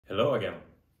Hello again.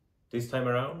 This time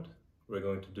around, we're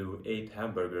going to do 8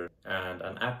 hamburgers and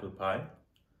an apple pie.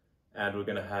 And we're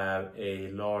gonna have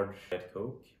a large Diet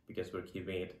Coke because we're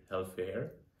keeping it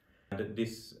healthier. And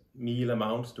this meal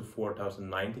amounts to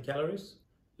 4,090 calories.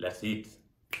 Let's eat.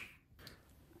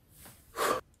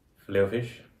 Filet of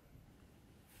fish.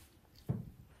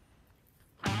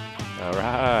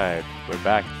 Alright, we're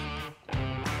back.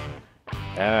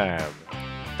 Damn,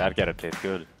 that gotta taste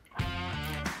good.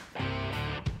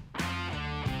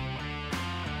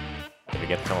 Gonna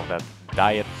get some of that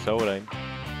diet soda in.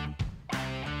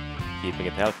 Keeping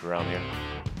it healthy around here.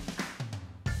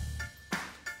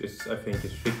 This, I think,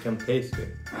 is thick and tasty.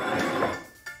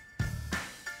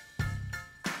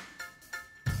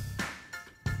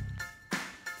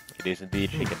 It is indeed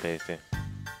chicken tasty.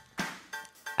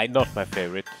 Not my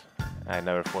favorite. I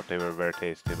never thought they were very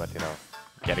tasty, but you know,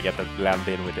 gotta get that blend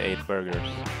in with 8 burgers.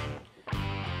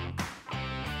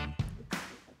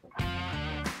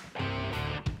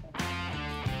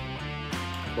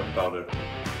 What powder?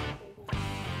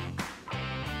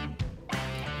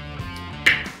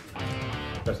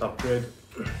 Let's upgrade.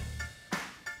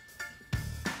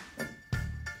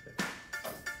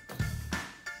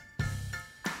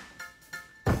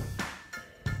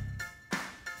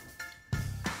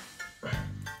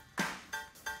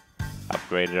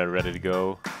 Upgraded and ready to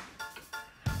go.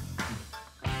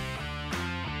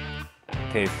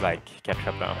 Tastes like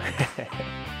ketchup now.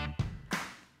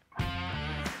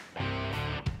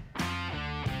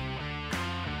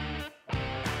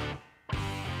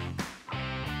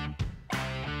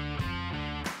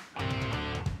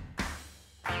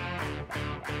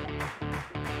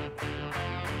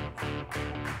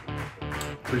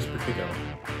 Crispy chicken.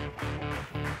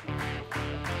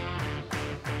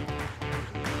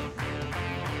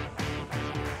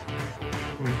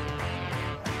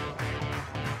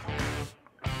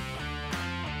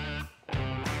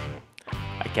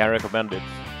 I can recommend it,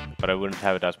 but I wouldn't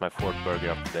have it as my 4th burger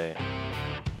of the day.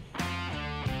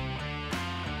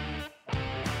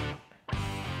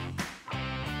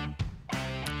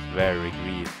 It's very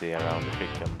greasy around the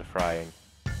chicken, the frying.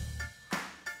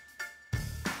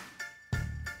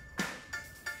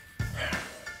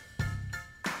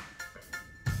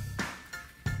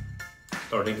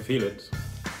 Starting to feel it.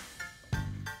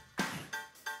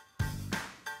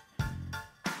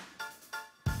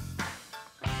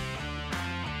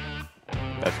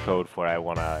 That's code for I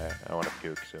wanna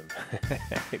puke soon.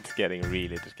 It's getting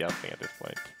really disgusting at this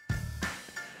point.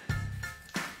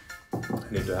 I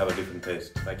need to have a different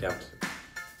taste. I can't.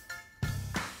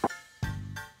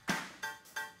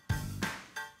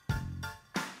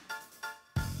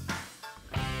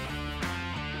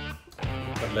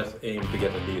 But let's aim to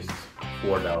get at least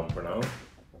 4 down for now.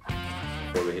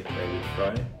 Before we hit maybe the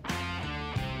fry.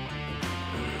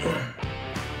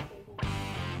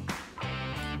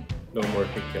 No more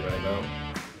chicken right now.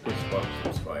 This one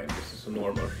seems fine. This is a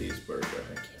normal cheeseburger, I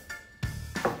think.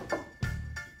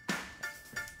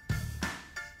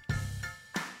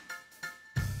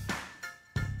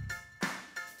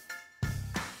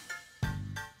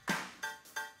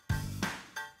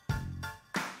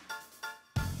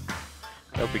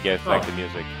 I hope you guys like the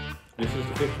music. This is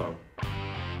the 5th one.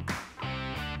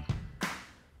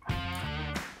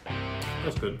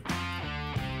 That's good.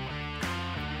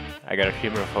 I got a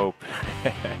shimmer of hope.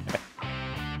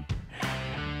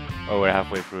 Oh, we're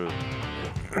halfway through.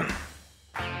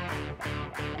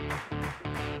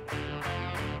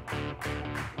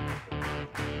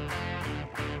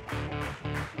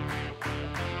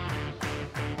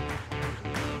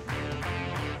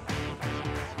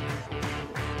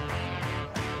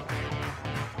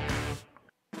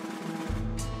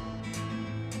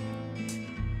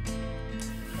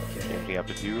 Changing up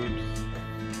the tubes.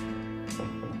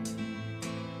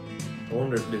 I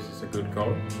wonder if this is a good call.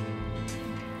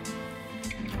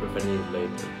 Or if I need it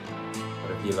later.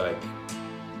 But I feel like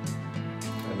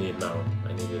I need it now.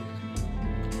 I need it.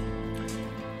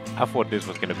 I thought this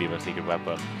was gonna be my secret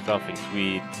weapon. Something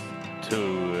sweet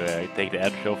to take the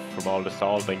edge off from all the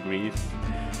salt and grease.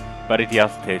 But it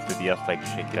just tasted just like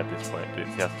chicken at this point.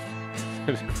 It's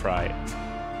just fry.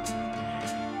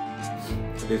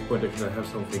 At this point I should have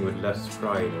something with less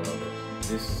frying around it.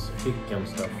 This chicken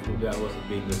stuff, that was a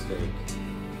big mistake.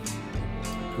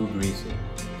 Too greasy.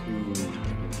 Too greasy.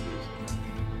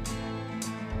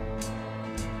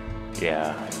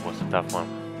 Yeah, it was a tough one.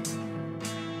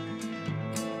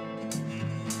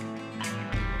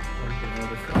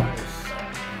 The fries.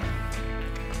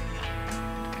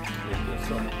 Get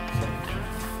some.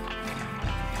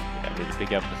 Yeah, I need to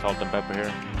pick up the salt and pepper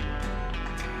here.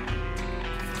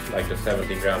 Like the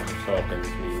 70 grams of salt in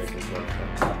this meal, I think.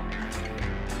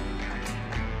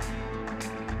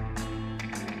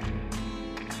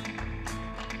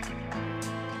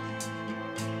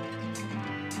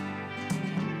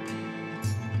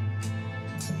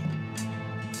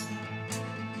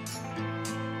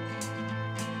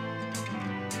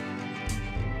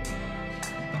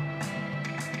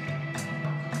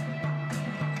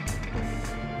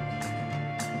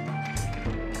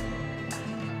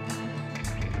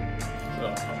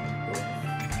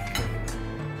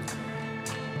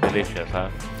 delicious, huh?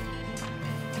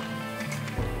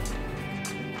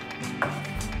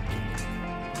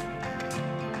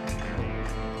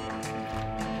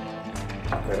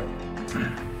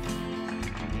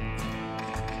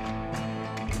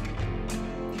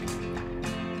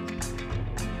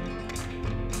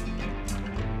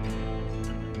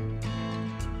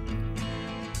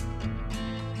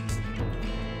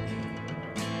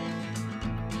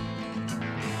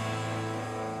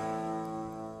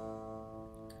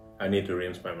 I need to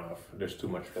rinse my mouth. There's too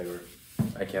much flavor.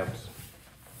 I can't.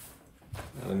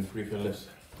 I need to refill this.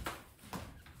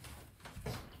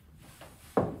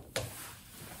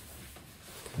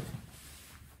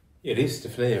 It is the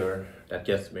flavor that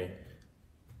gets me.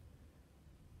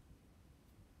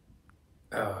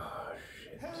 Oh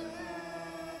shit.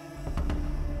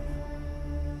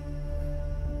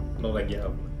 Not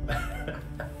again.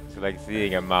 It's like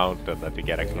seeing a mountain that you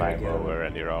gotta climb over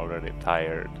and you're already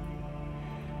tired.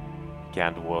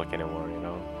 Can't walk anymore, you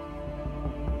know?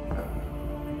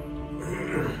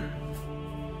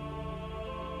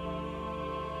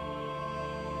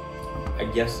 I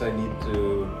guess I need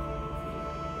to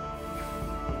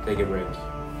take a break.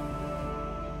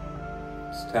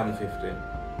 It's 10:50.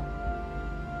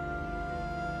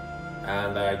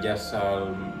 And I guess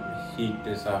I'll heat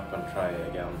this up and try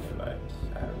again in like,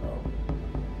 I don't know.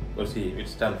 We'll see,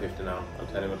 it's 10:50 now. I'll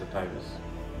tell you what the time is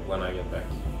when I get back.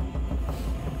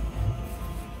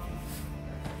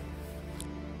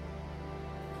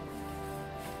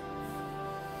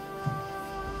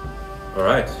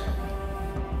 Alright,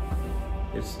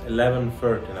 it's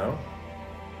 11:30 now,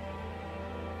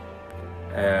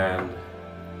 and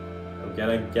I'm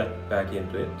gonna get back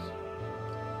into it.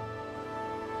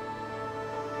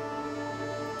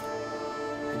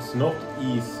 It's not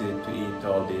easy to eat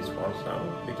all these ones now,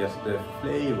 because the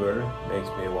flavor makes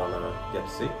me wanna get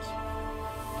sick.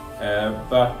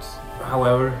 But,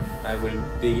 however, I will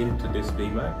dig into this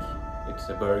Big Mac. It's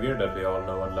a burger that we all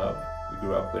know and love. We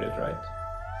grew up with it, right?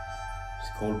 It's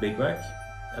called Big Mac,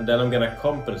 and then I'm gonna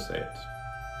compensate.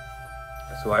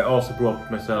 So I also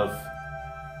brought myself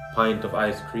a pint of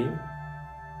ice cream,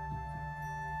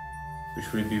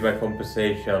 which will be my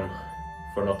compensation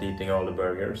for not eating all the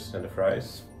burgers and the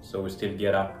fries. So we still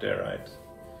get up there, right?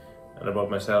 And I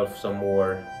brought myself some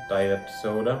more diet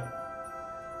soda.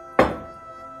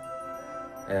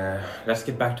 Let's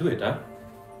get back to it, huh?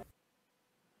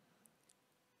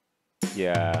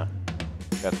 Yeah,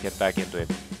 let's get back into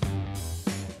it.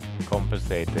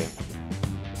 Compensating.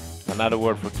 Another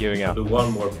word for giving up. I'll do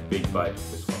one more big bite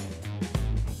of this one.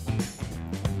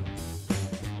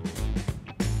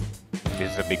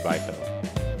 This is a big bite though.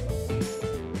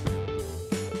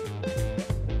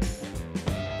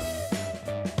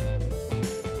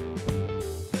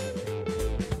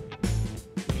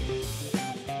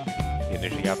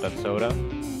 Finishing up that soda.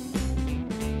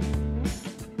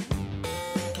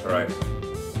 Alright.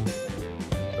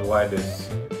 So why this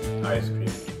ice cream?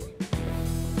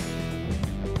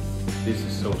 This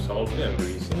is so salty and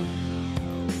greasy.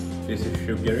 This is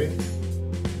sugary.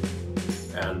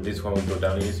 And this one will go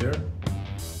down easier.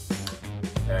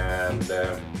 And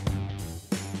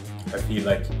I feel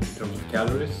like in terms of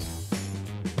calories,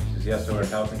 this is just over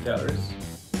 1,000 calories.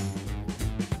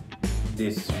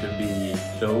 This should be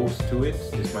close to it.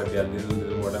 This might be a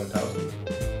little more than 1,000.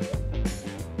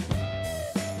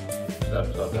 So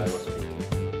that's what I was thinking.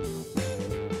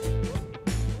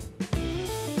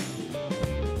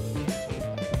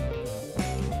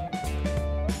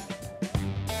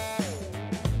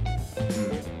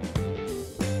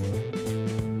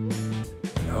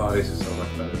 Oh, this is so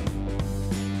much better.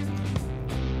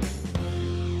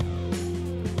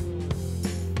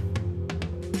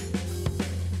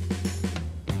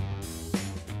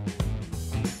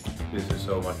 This is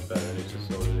so much better. This is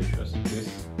so delicious. This,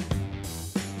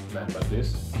 man, but this.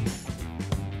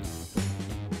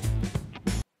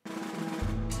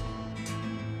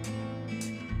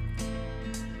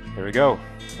 Here we go.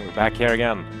 We're back here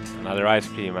again. Another ice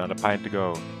cream, another pint to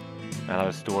go.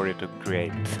 Another story to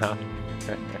create.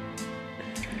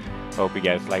 Hope you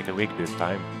guys like the wig this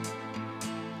time.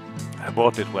 I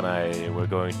bought it when I were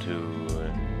going to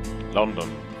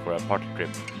London for a party trip.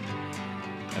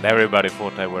 And everybody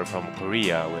thought I were from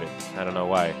Korea with it. I don't know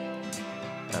why.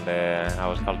 And I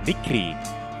was called Nikri.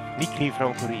 Nikri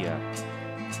from Korea.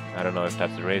 I don't know if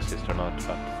that's racist or not,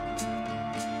 but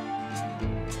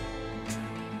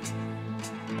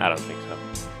I don't think so.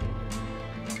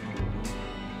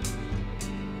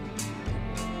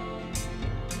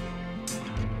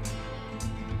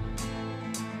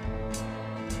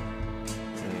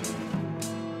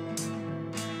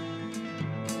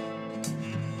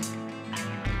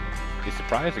 It's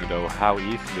surprising though how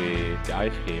easily the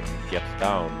ice cream gets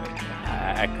down.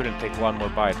 I couldn't take one more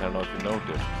bite, I don't know if you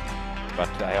noticed, but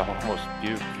I almost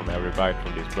puked from every bite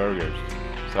from these burgers.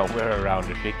 Somewhere around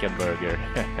the chicken burger.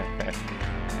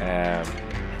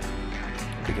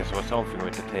 Because it was something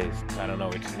with the taste. I don't know,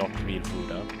 it's not real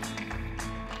food, huh?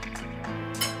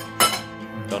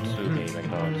 Don't sue me,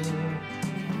 McDonald's.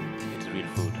 It's real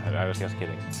food. I was just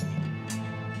kidding.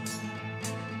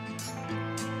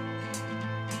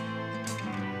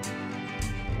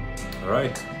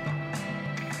 Alright.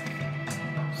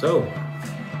 So.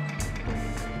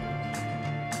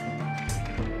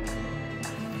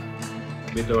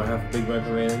 Bit or half Big Mac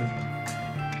remaining.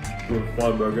 2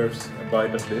 small burgers, a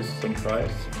bite of this, some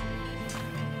fries.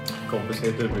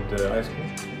 Compensated with the ice cream.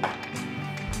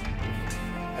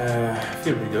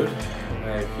 Feel pretty good.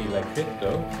 I feel like shit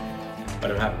though,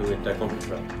 but I'm happy with the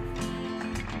accomplishment.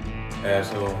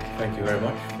 So thank you very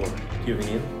much for tuning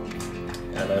in,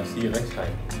 and I'll see you next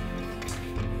time.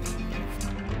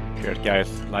 Cheers guys,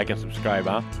 like and subscribe,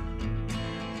 huh?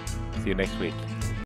 See you next week.